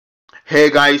Hey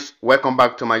guys, welcome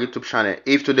back to my YouTube channel.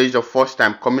 If today is your first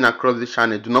time coming across this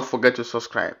channel, do not forget to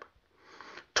subscribe.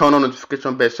 Turn on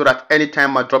notification bell so that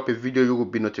anytime I drop a video, you will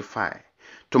be notified.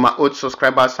 To my old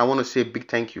subscribers, I want to say a big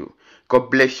thank you.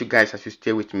 God bless you guys as you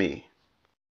stay with me.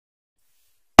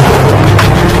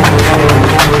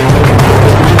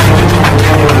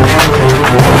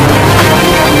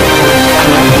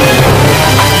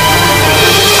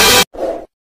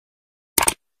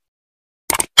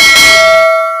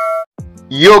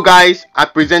 Yo guys, I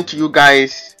present to you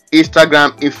guys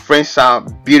Instagram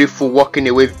influencer beautiful walking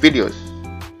away videos.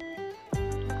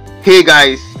 Hey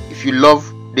guys, if you love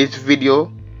this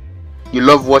video, you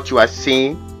love what you are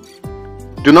seeing,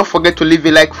 do not forget to leave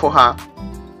a like for her.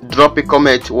 Drop a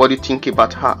comment what you think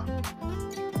about her.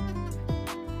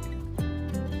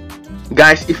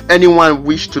 Guys, if anyone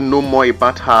wish to know more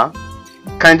about her,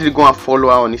 kindly go and follow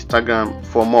her on Instagram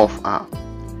for more of her.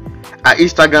 Her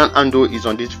Instagram handle is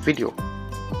on this video.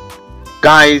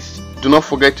 Guys, do not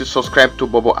forget to subscribe to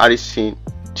Bobo Harrison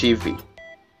TV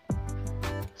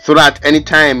so that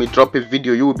anytime we drop a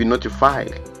video, you will be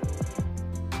notified.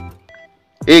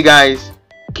 Hey guys,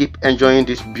 keep enjoying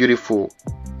this beautiful,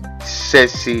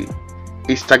 sexy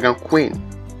Instagram queen.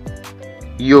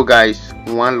 Yo guys,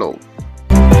 one love.